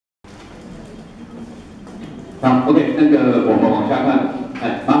好 ，OK， 那个我们往下看，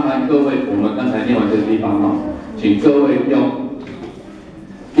哎，麻烦各位，我们刚才念完这个地方哈，请各位用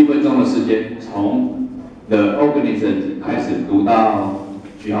1分钟的时间，从 The organism 开始读到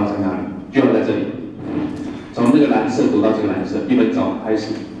句号在哪里？句号在这里，从这个蓝色读到这个蓝色，1分钟开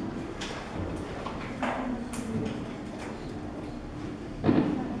始。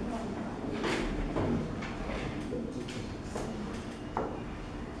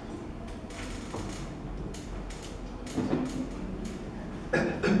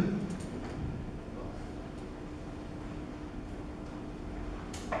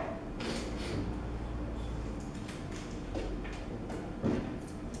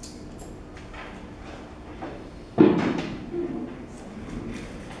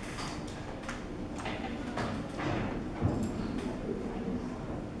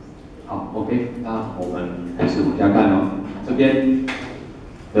OK， 那我们开始往下看哦。这边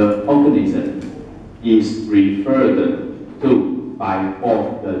the organism is referred to by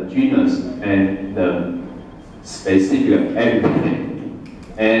both the genus and the specific epithet,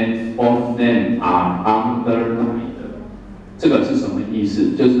 and both names are underlined. 这个是什么意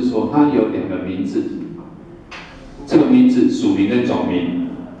思？就是说它有2个名字，这个名字属名跟种名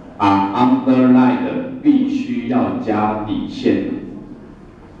are underlined， 必须要加底线。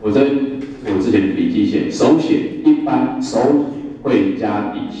我之前笔记写手写，一般手写会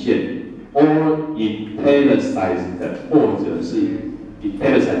加底线 ，or italicized， 或者是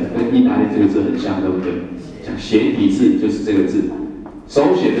italicized， 跟意大利这个字很像，对不对？像斜体字就是这个字。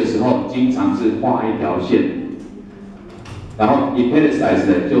手写的时候经常是画一条线，然后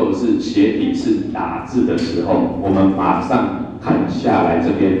italicized 就是斜体字打字的时候，我们马上看下来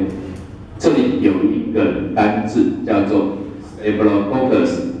这边，这里有一个单字叫做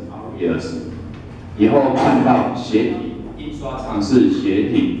staphylococcus。以后看到斜体，印刷上是斜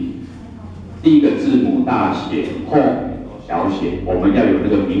体，第一个字母大写，后面小写，我们要有那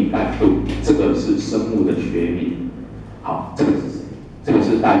个敏感度。这个是生物的学名。好，这个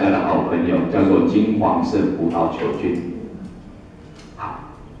是大家的好朋友，叫做金黄色葡萄球菌。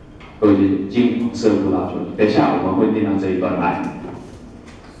好，各位金黄色葡萄球菌，等一下我们会念到这一段来。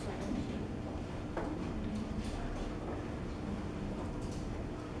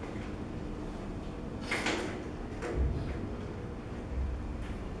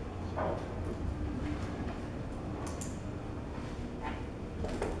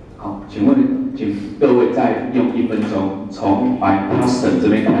请各位再用1分钟，从 by custom 这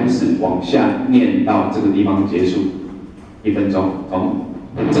边开始往下念到这个地方结束。1分钟，从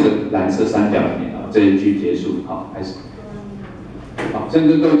这个蓝色3角念到这一句结束。好，开始。好，先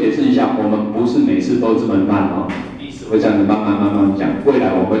跟各位解释一下，我们不是每次都这么慢哦，历史会这样子慢慢讲，未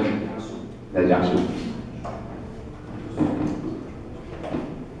来我会再加速。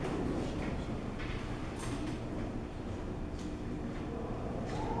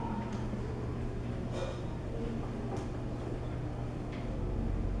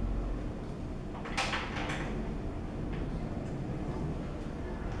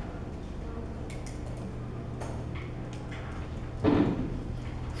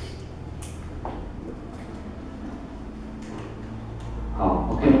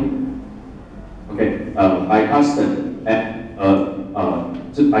by custom，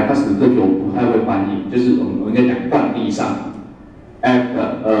 这 by custom 这句我不太会翻译，就是我们应该讲惯例上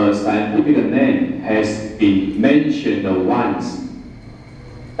 ，after a scientific name has been mentioned once，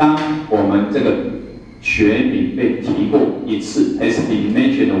 当我们这个学名被提过一次 ，has been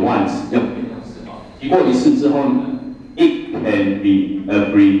mentioned once， 用提过一次之后呢 ，it can be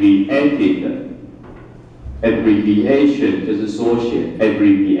abbreviated，abbreviation 就是缩写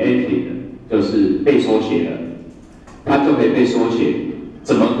 ，abbreviated 就是被缩写的，它就可以被缩写。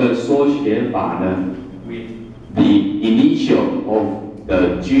怎么个缩写法呢 ？With the initial of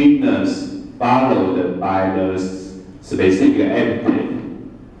the genus followed by the specific epithet。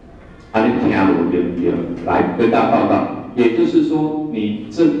啊，你听我对不对？来跟大家报告。也就是说，你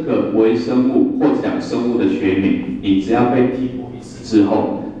这个微生物或者讲生物的学名，你只要被提过一次之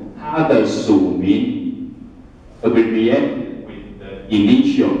后，它的属名 abbreviate with the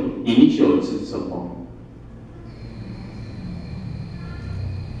initial 是什么？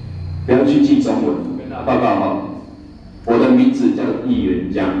不要去记中文，跟大家报告哈。我的名字叫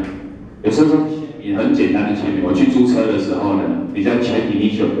I-Yuan江，有时候签名很简单的签名，我去租车的时候呢，你叫签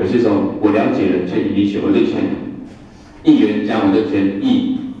initial， 有些时候我了解了签 initial， 我就签。I-Yuan江我就填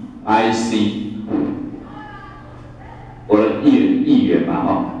E-I-C， 我的I-Yuan嘛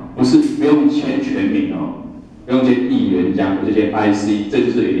哈，不用签全名哦，不用签I-Yuan江，我就签 I-C， 这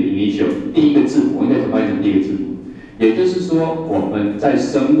就是你的 initial， 第一个字母，我应该怎么翻译成第一个字母？也就是说，我们在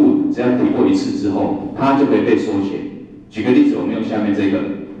生物只要读过一次之后，它就可以被缩写。举个例子，我们用下面这个，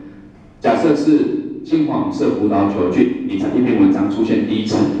假设是金黄色葡萄球菌，你在一篇文章出现第一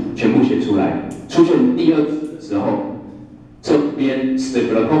次，全部写出来；出现第二次的时候，这边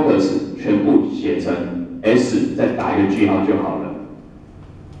Staphylococcus 全部写成 S， 再打一个句号就好了。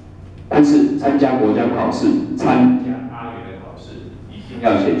但是参加国家考试，参加阿原的考试，一定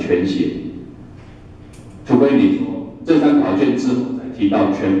要写全写，除非你说这张考卷之后再提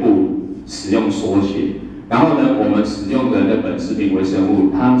到全部使用缩写。然后呢，我们使用的那本食品微生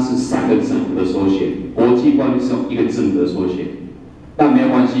物，它是3个字母的缩写，国际惯例是用1个字母的缩写，但没有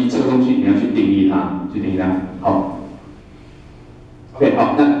关系，这个东西你要去定义它，去定义它。好 ，OK，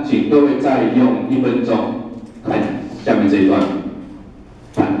 好，那请各位再用1分钟看下面这一段，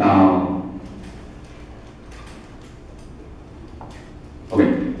看到 ，OK，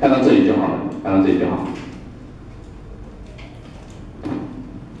 看到这里就好了，看到这里就好。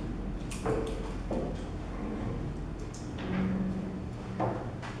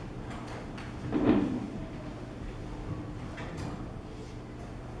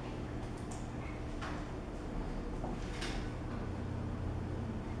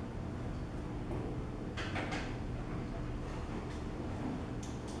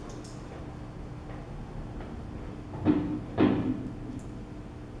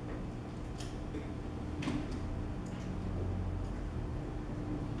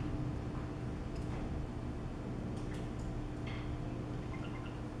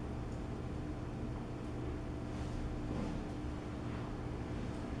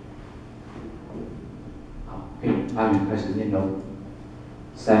阿原开始念喽。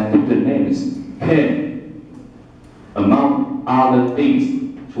Send the names can among other things，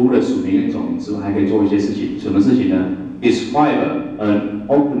 除了属名跟种名之外，还可以做一些事情。什么事情呢 ？Describe an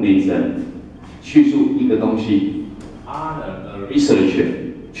organism， 叙述一个东西。Honor a researcher，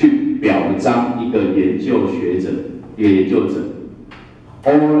 去表彰一个研究学者，一个研究者。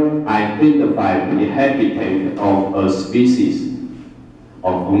Or identify the habitat of a species。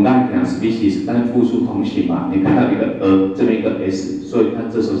哦，我们刚才讲 species， 但是复数同形嘛，你看到一个这边一个 s， 所以它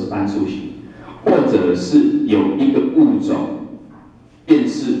这时候是单数形，或者是有一个物种辨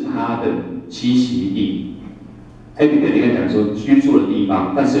识它的栖息地。habitat 你刚才讲说居住的地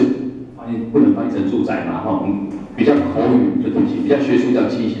方，但是不能翻译成住宅嘛，哈，比较口语的东西，比较学术叫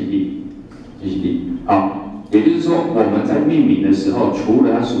栖息地，栖息地。好，也就是说我们在命名的时候，除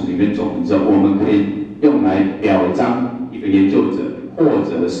了它属名跟种名之后，我们可以用来表彰一个研究者。或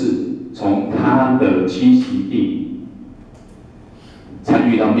者是从他的栖息地参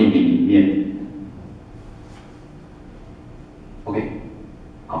与到命名里面。OK，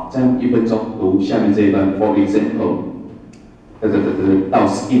 好，再用1分钟读下面这一段。For example， 到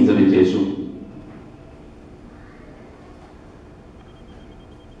skin 这边结束。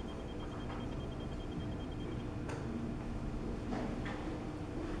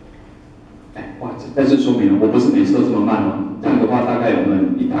哎，哇，但是说明了，我不是每次都这么慢哦。这样的话，大概我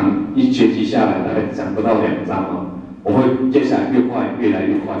们一学期下来，大概讲不到2章哦。我会接下来越快，越来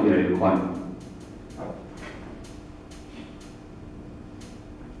越快，越来越快。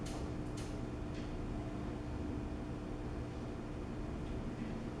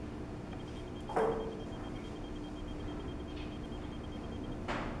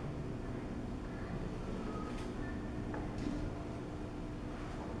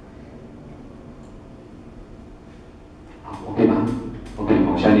OK 吗 ？OK，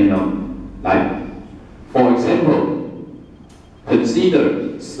 往下念哦。来 ，For example，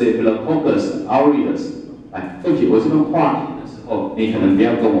 consider Staphylococcus aureus。来，对不起，我这边画线的时候，你可能不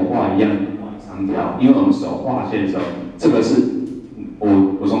要跟我画一样画一长条，因为我们手画线的时候，这个是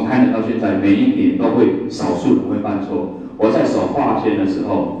我从开年到现在，每一年都会少数人会犯错。我在手画线的时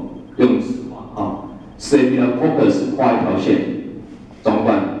候，用纸画啊 ，Staphylococcus 画一条线，中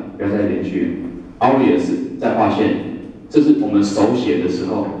段不要再连续 ，aureus 再画线。这是我们手写的时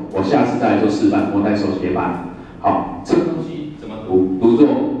候，我下次再来做示范，我带手写板。好，这个东西怎么读？读作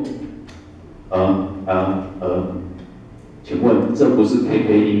请问这不是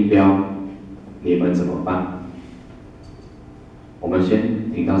KK 音标，你们怎么办？我们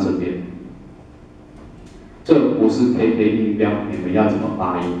先停到这边。这不是 KK 音标，你们要怎么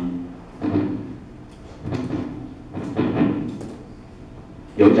发音？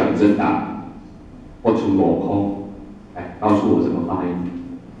有奖征答，或出裸空。来，告诉我怎么发音。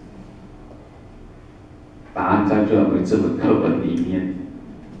答案在这本课本里面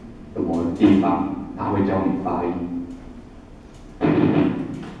的某个地方，他会教你发音。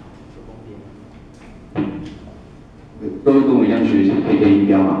都会跟我一样学习 KK 音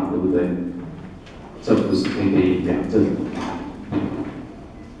标嘛，对不对？这不是 KK 音标，这怎么办？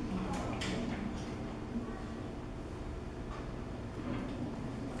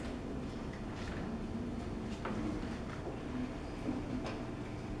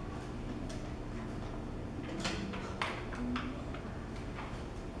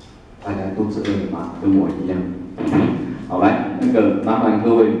大家都这个吗？跟我一样。好，来，麻烦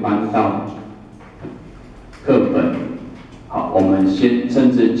各位翻到课本。好，我们先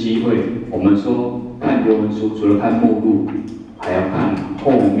趁这机会，我们说看原文书，除了看目录，还要看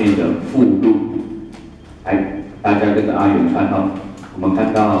后面的附录。来，大家跟着阿原看到，我们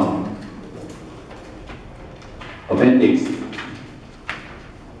看到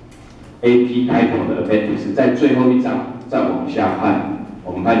appendix。AP 开头的 appendix， 在最后一章再往下看，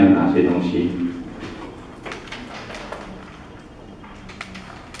我们看有哪些东西。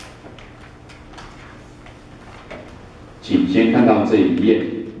请先看到这一页，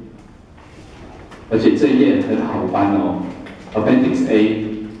而且这一页很好翻哦。Appendix A，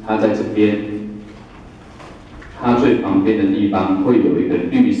 它在这边，它最旁边的地方会有一个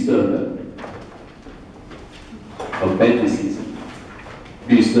绿色的 Appendices。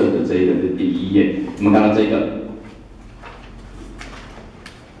绿色的这个是第一页，我们看到这个，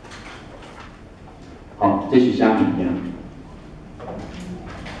好，这是像一样，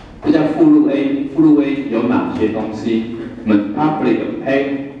这叫附录 A。附录 A 有哪些东西？我们 public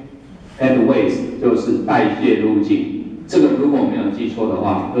pathways 就是代谢路径。这个如果没有记错的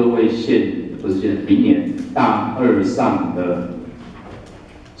话，各位明年大二上的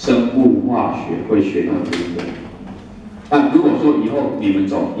生物化学会学到这个。那如果说以后你们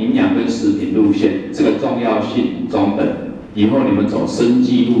走营养跟食品路线，这个重要性中等；以后你们走生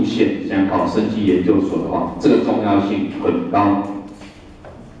技路线，想考生技研究所的话，这个重要性很高。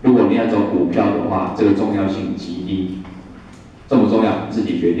如果你要走股票的话，这个重要性极低。重不重要？自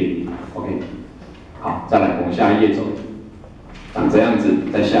己决定。OK， 好，再来往下一页走，长这样子。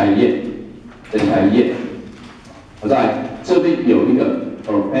再下一页，再下一页。我再来，这边有一个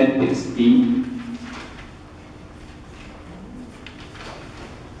Appendix D。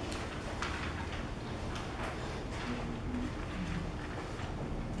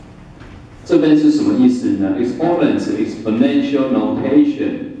这边是什么意思呢 ？Exponents, exponential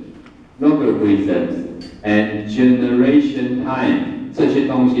notation, logarithms, and generation time 这些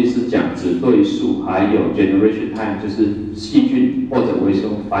东西是讲指对数，还有 generation time 就是细菌或者微生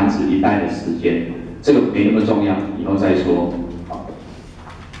物繁殖一代的时间。这个没那么重要，以后再说。好，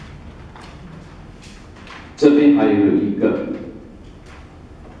这边还有一个，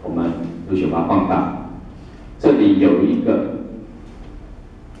我们有请把它放大，这里有一个。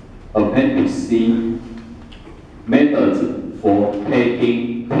Appendix C methods for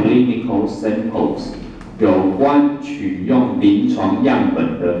taking clinical samples 有关取用临床样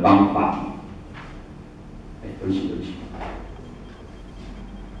本的方法。对不起，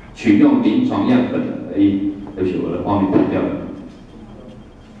取用临床样本的，对不起，我的画面跑掉了。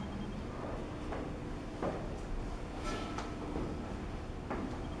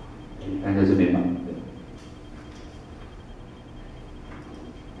看在这边吧。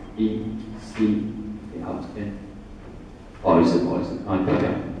B、C， 好，这边，不好意思，帮你调掉。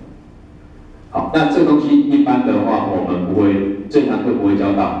好，那这个东西一般的话，我们不会，这堂课不会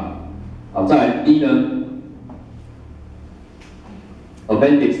教到。好，再来 D 呢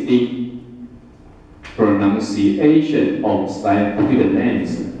 ，Appendix D，pronunciation of scientific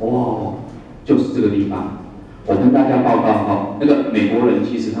names， 哇，就是这个地方。我跟大家报告哈，美国人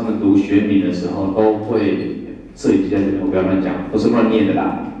其实他们读学名的时候都会，摄影机在这边，我不要乱讲，都是乱念的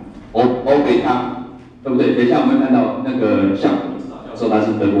啦。欧贝塔，对不对？等一下我们看到像教授他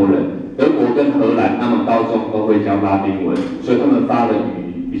是德国人，德国跟荷兰他们高中都会教拉丁文，所以他们发的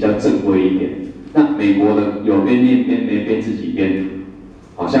语比较正规一点。那美国的有边念边没边自己编，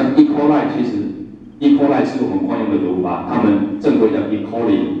好像 E. coli 其实 E. coli 是我们惯用的读法，他们正规叫 E.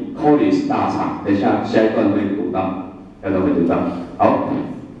 coli，coli 是大肠。等一下下一段会读到，好。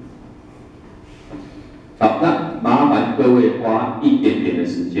好，那麻烦各位花一点点的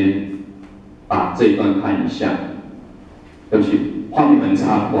时间，把这一段看一下。对不起，画面很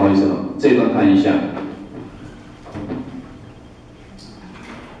差，不好意思哦。这一段看一下。